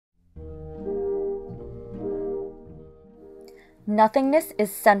Nothingness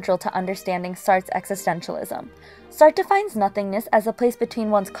is central to understanding Sartre's existentialism. Sartre defines nothingness as a place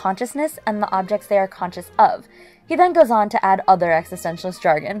between one's consciousness and the objects they are conscious of. He then goes on to add other existentialist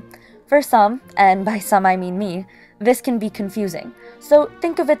jargon. For some, and by some I mean me, this can be confusing. So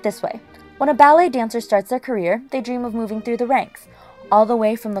think of it this way. When a ballet dancer starts their career, they dream of moving through the ranks, all the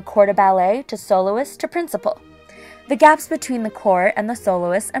way from the corps de ballet to soloist to principal. The gaps between the corps and the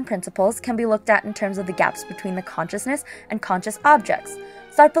soloists and principals can be looked at in terms of the gaps between the consciousness and conscious objects.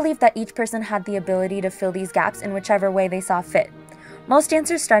 Sartre believed that each person had the ability to fill these gaps in whichever way they saw fit. Most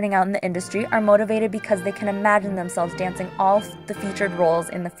dancers starting out in the industry are motivated because they can imagine themselves dancing all the featured roles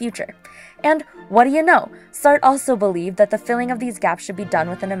in the future. And what do you know? Sartre also believed that the filling of these gaps should be done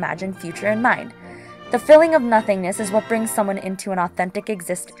with an imagined future in mind. The filling of nothingness is what brings someone into an authentic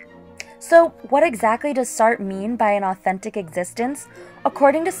existence. So, what exactly does Sartre mean by an authentic existence?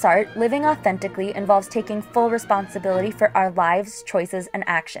 According to Sartre, living authentically involves taking full responsibility for our lives, choices, and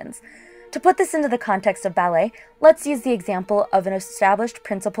actions. To put this into the context of ballet, let's use the example of an established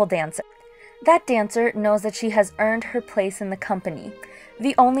principal dancer. That dancer knows that she has earned her place in the company.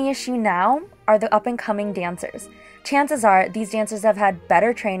 The only issue now are the up-and-coming dancers. Chances are these dancers have had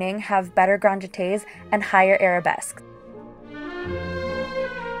better training, have better grand jetés, and higher arabesques.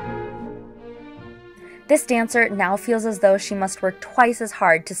 This dancer now feels as though she must work twice as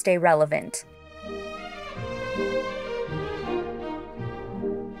hard to stay relevant.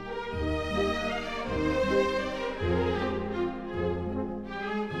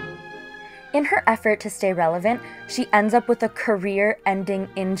 In her effort to stay relevant, she ends up with a career-ending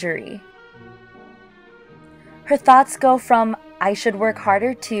injury. Her thoughts go from, "I should work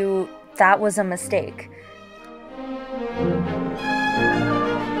harder," to, "That was a mistake."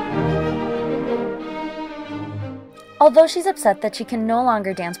 Although she's upset that she can no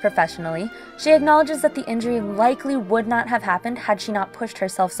longer dance professionally, she acknowledges that the injury likely would not have happened had she not pushed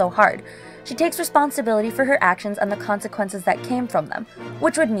herself so hard. She takes responsibility for her actions and the consequences that came from them,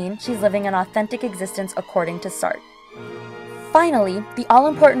 which would mean she's living an authentic existence according to Sartre. Finally, the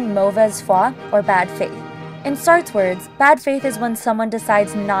all-important mauvaise foi, or bad faith. In Sartre's words, bad faith is when someone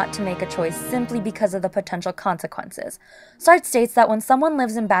decides not to make a choice simply because of the potential consequences. Sartre states that when someone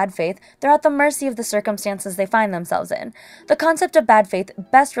lives in bad faith, they're at the mercy of the circumstances they find themselves in. The concept of bad faith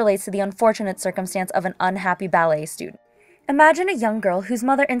best relates to the unfortunate circumstance of an unhappy ballet student. Imagine a young girl whose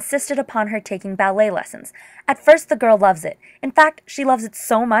mother insisted upon her taking ballet lessons. At first, the girl loves it. In fact, she loves it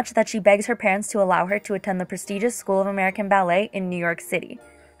so much that she begs her parents to allow her to attend the prestigious School of American Ballet in New York City.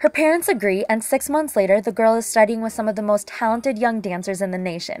 Her parents agree, and 6 months later, the girl is studying with some of the most talented young dancers in the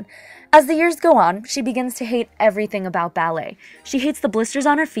nation. As the years go on, she begins to hate everything about ballet. She hates the blisters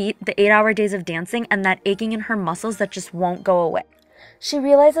on her feet, the 8-hour days of dancing, and that aching in her muscles that just won't go away. She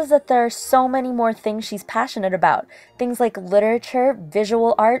realizes that there are so many more things she's passionate about, things like literature,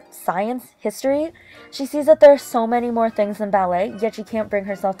 visual art, science, history. She sees that there are so many more things than ballet, yet she can't bring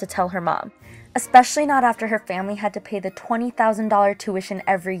herself to tell her mom. Especially not after her family had to pay the $20,000 tuition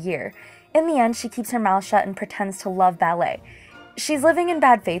every year. In the end, she keeps her mouth shut and pretends to love ballet. She's living in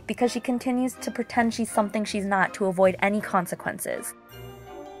bad faith because she continues to pretend she's something she's not to avoid any consequences.